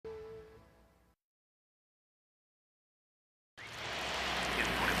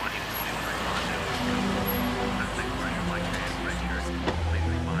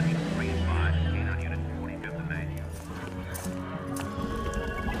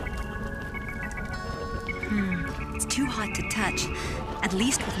It's too hot to touch, at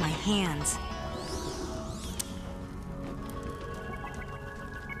least with my hands.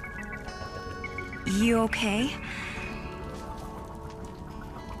 You okay?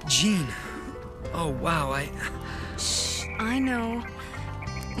 Jean. Oh, wow, Shh, I know.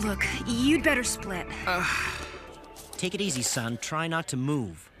 Look, you'd better split. Take it easy, son. Try not to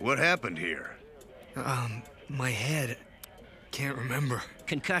move. What happened here? My head. Can't remember.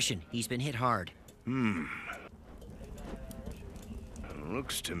 Concussion. He's been hit hard.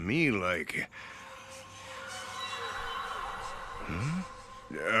 Looks to me like...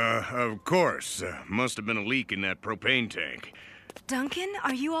 Of course. Must have been a leak in that propane tank. Duncan,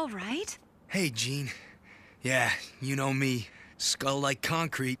 are you all right? Hey, Jean. Yeah, you know me. Skull like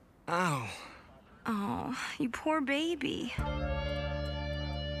concrete. Ow. Oh, you poor baby.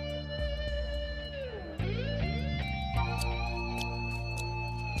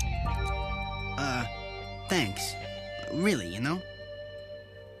 Thanks. Really, you know?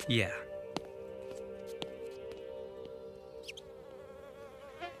 Yeah.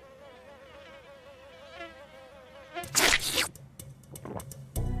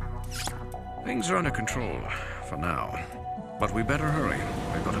 Things are under control, for now. But we better hurry.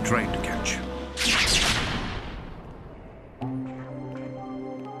 We've got a train to catch.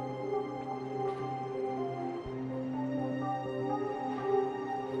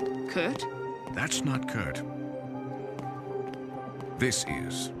 Kurt? That's not Kurt. This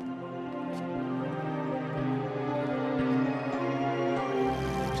is.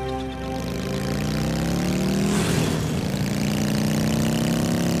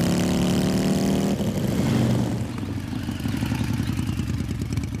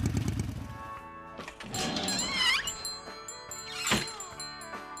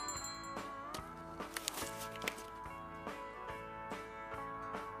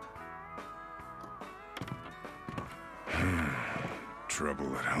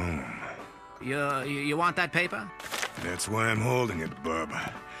 Trouble at home. You want that paper? That's why I'm holding it, bub.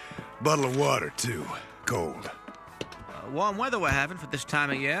 Bottle of water, too. Cold. Warm weather we're having for this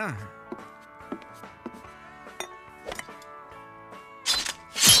time of year.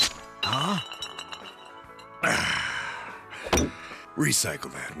 Huh?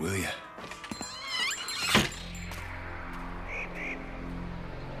 Recycle that, will you?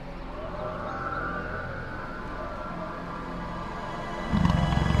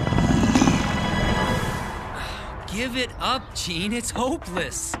 Give it up, Jean. It's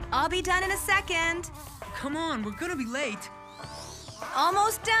hopeless. I'll be done in a second. Come on, we're gonna be late.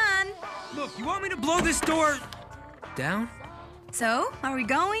 Almost done. Look, you want me to blow this door down? So, are we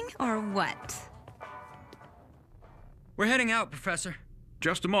going or what? We're heading out, Professor.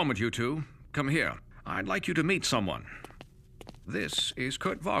 Just a moment, you two. Come here. I'd like you to meet someone. This is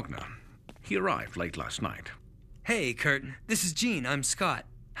Kurt Wagner. He arrived late last night. Hey, Kurt. This is Jean. I'm Scott.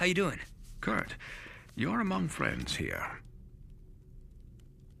 How you doing? Kurt, you're among friends here.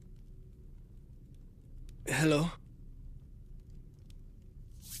 Hello?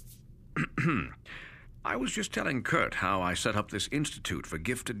 I was just telling Kurt how I set up this institute for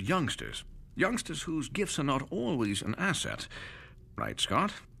gifted youngsters. Youngsters whose gifts are not always an asset. Right,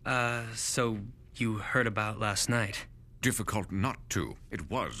 Scott? So you heard about last night? Difficult not to. It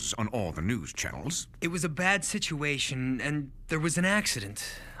was on all the news channels. It was a bad situation, and there was an accident.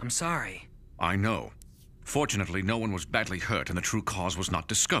 I'm sorry. I know. Fortunately, no one was badly hurt and the true cause was not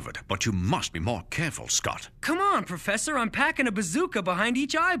discovered. But you must be more careful, Scott. Come on, Professor. I'm packing a bazooka behind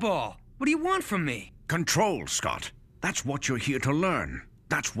each eyeball. What do you want from me? Control, Scott. That's what you're here to learn.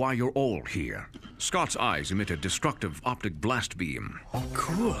 That's why you're all here. Scott's eyes emit a destructive optic blast beam. Oh,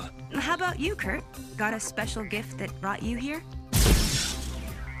 cool. How about you, Kurt? Got a special gift that brought you here?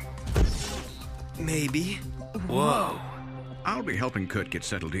 Maybe. Whoa. I'll be helping Kurt get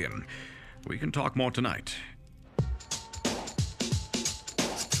settled in. We can talk more tonight.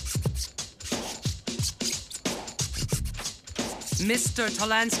 Mr.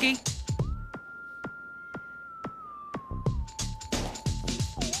 Talansky,